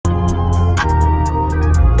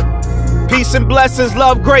Peace and blessings,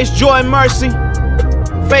 love, grace, joy, and mercy.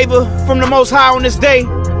 Favor from the Most High on this day.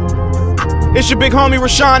 It's your big homie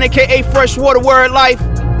Rashawn, aka Freshwater Word Life.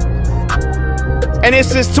 And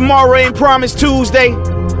this is Tomorrow Ain't Promised Tuesday.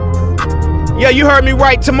 Yeah, you heard me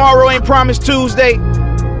right. Tomorrow Ain't Promised Tuesday.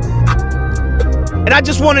 And I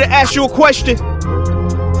just wanted to ask you a question.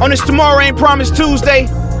 On this Tomorrow Ain't Promised Tuesday,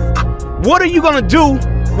 what are you going to do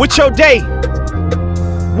with your day?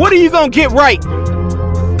 What are you going to get right?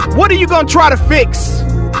 What are you going to try to fix?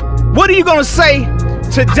 What are you going to say?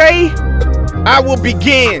 Today, I will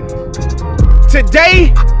begin.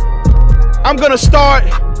 Today, I'm going to start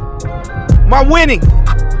my winning.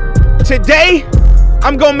 Today,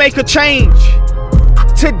 I'm going to make a change.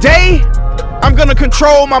 Today, I'm going to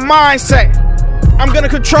control my mindset. I'm going to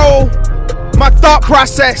control my thought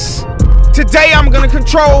process. Today, I'm going to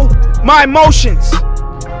control my emotions.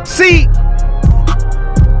 See,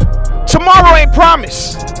 tomorrow ain't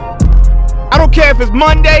promised. I don't care if it's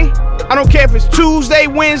Monday. I don't care if it's Tuesday,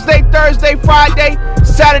 Wednesday, Thursday, Friday,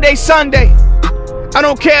 Saturday, Sunday. I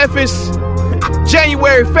don't care if it's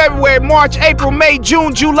January, February, March, April, May,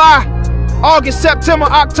 June, July, August, September,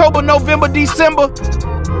 October, November, December.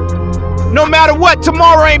 No matter what,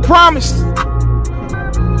 tomorrow ain't promised.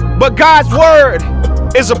 But God's word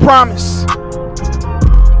is a promise.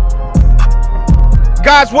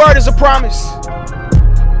 God's word is a promise.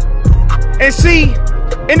 And see,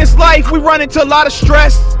 in this life, we run into a lot of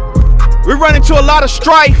stress. We run into a lot of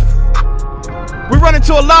strife. We run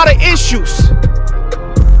into a lot of issues.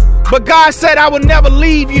 But God said, I will never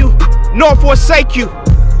leave you nor forsake you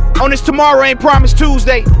on this Tomorrow Ain't Promised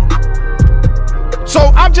Tuesday.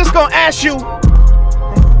 So I'm just going to ask you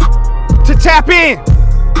to tap in.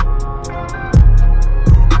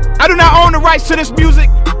 I do not own the rights to this music,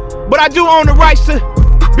 but I do own the rights to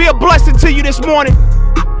be a blessing to you this morning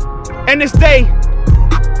and this day.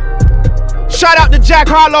 Shout out to Jack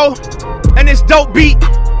Harlow and this dope beat,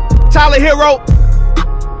 Tyler Hero.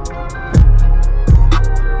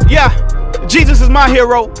 Yeah, Jesus is my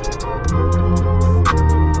hero.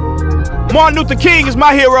 Martin Luther King is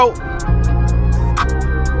my hero.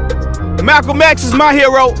 Malcolm X is my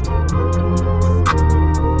hero.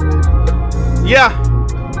 Yeah.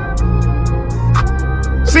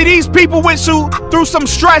 See, these people went through some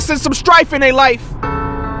stress and some strife in their life,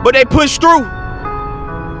 but they pushed through.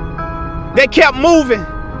 They kept moving.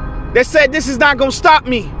 They said, this is not going to stop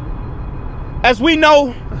me. As we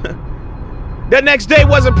know, that next day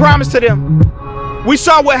wasn't promised to them. We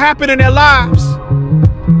saw what happened in their lives,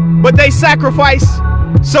 but they sacrificed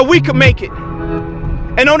so we could make it.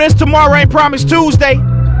 And on this Tomorrow Ain't Promised Tuesday,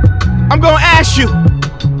 I'm going to ask you,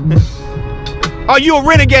 are you a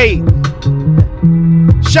renegade?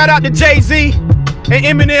 Shout out to Jay-Z and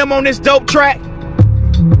Eminem on this dope track.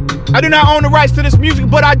 I do not own the rights to this music,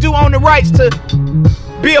 but I do own the rights to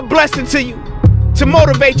be a blessing to you, to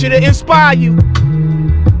motivate you, to inspire you.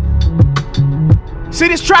 See,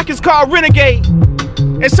 this track is called Renegade.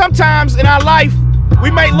 And sometimes in our life,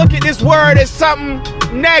 we may look at this word as something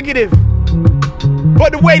negative.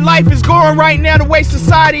 But the way life is going right now, the way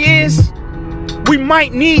society is, we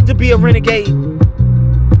might need to be a renegade.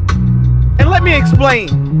 And let me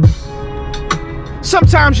explain.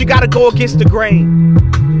 Sometimes you gotta go against the grain.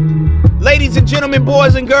 Ladies and gentlemen,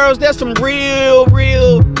 boys and girls, there's some real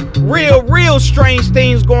strange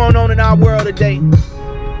things going on in our world today.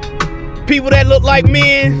 People that look like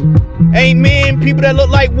men ain't men. People that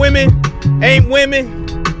look like women ain't women.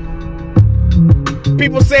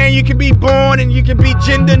 People saying you can be born and you can be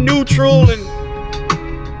gender neutral, and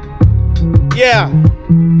yeah,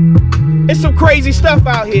 it's some crazy stuff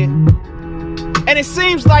out here. And it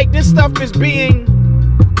seems like this stuff is being,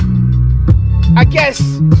 I guess,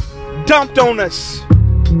 dumped on us.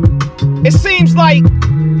 It seems like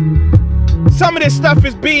some of this stuff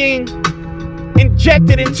is being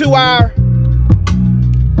injected into our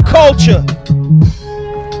culture.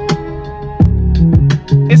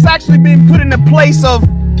 It's actually been put in a place of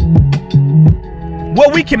where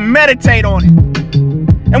we can meditate on it.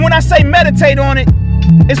 And when I say meditate on it,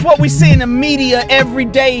 it's what we see in the media every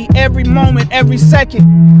day, every moment, every second.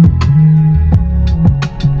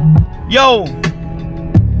 Yo,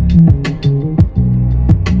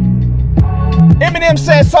 Eminem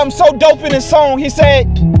said something so dope in his song. He said,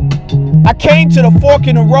 I came to the fork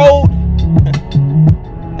in the road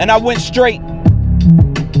and I went straight.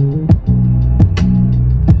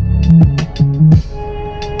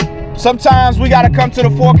 Sometimes we got to come to the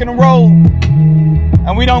fork in the road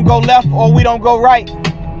and we don't go left or we don't go right.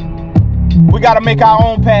 We got to make our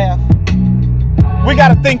own path. We got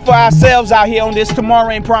to think for ourselves out here on this Tomorrow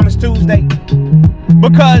Ain't Promised Tuesday.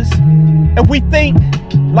 Because if we think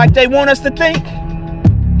like they want us to think,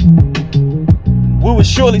 we will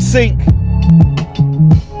surely sink.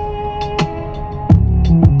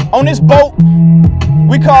 On this boat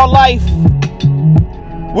we call life,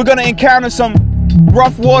 we're gonna encounter some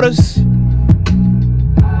rough waters,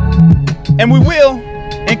 and we will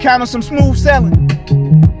encounter some smooth sailing.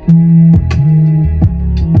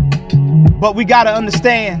 But we gotta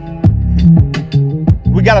understand,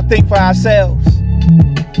 we gotta think for ourselves.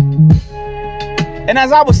 And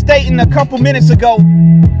as I was stating a couple minutes ago,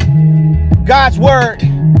 God's word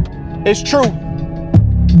is true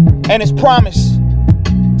and His promise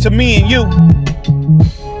to me and you.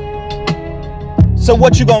 So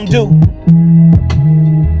what you gonna do?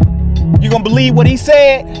 You gonna believe what He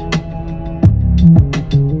said,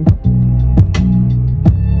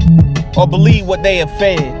 or believe what they have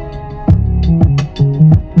fed?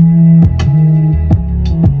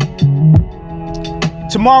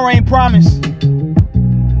 Tomorrow ain't promised.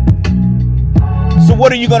 So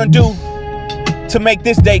what are you gonna do to make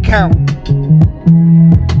this day count?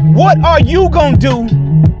 What are you gonna do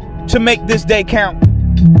to make this day count?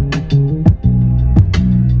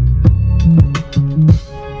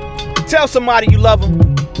 Tell somebody you love them.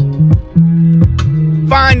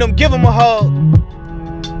 Find them, give them a hug.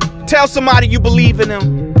 Tell somebody you believe in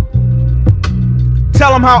them.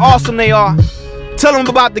 Tell them how awesome they are. Tell them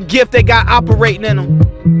about the gift they got operating in them.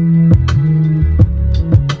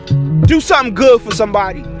 Do something good for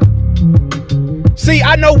somebody. See,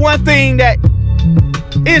 I know one thing that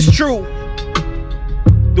is true.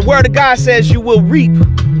 The word of God says you will reap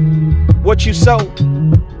what you sow.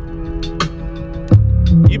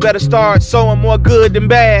 You better start sowing more good than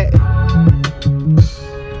bad.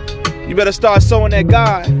 You better start sowing that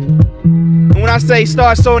God. And when I say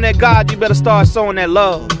start sowing that God, you better start sowing that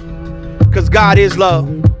love. Because God is love.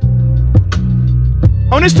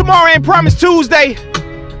 On this Tomorrow Ain't Promised Tuesday,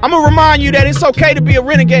 I'm going to remind you that it's okay to be a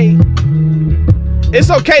renegade. It's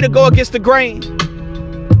okay to go against the grain.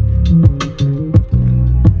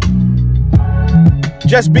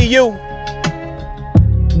 Just be you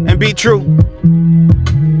and be true.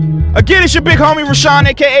 Again, it's your big homie Rashawn,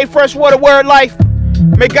 aka Freshwater Word Life.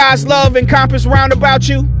 May God's love encompass round about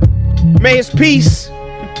you. May His peace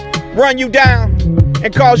run you down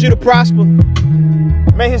and cause you to prosper.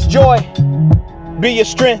 May His joy be your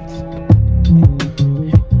strength.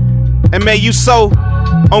 And may you sow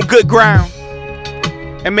on good ground.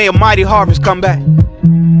 And may a mighty harvest come back.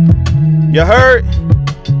 You heard?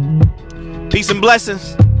 Peace and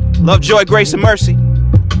blessings. Love, joy, grace, and mercy.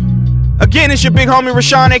 Again, it's your big homie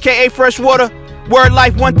Rashawn, aka Freshwater Word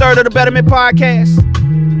Life, 1/3 of the Betterment Podcast.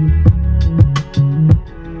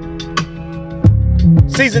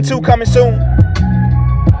 Season 2 coming soon.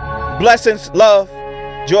 Blessings, love,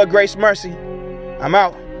 joy, grace, mercy. I'm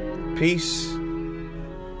out. Peace.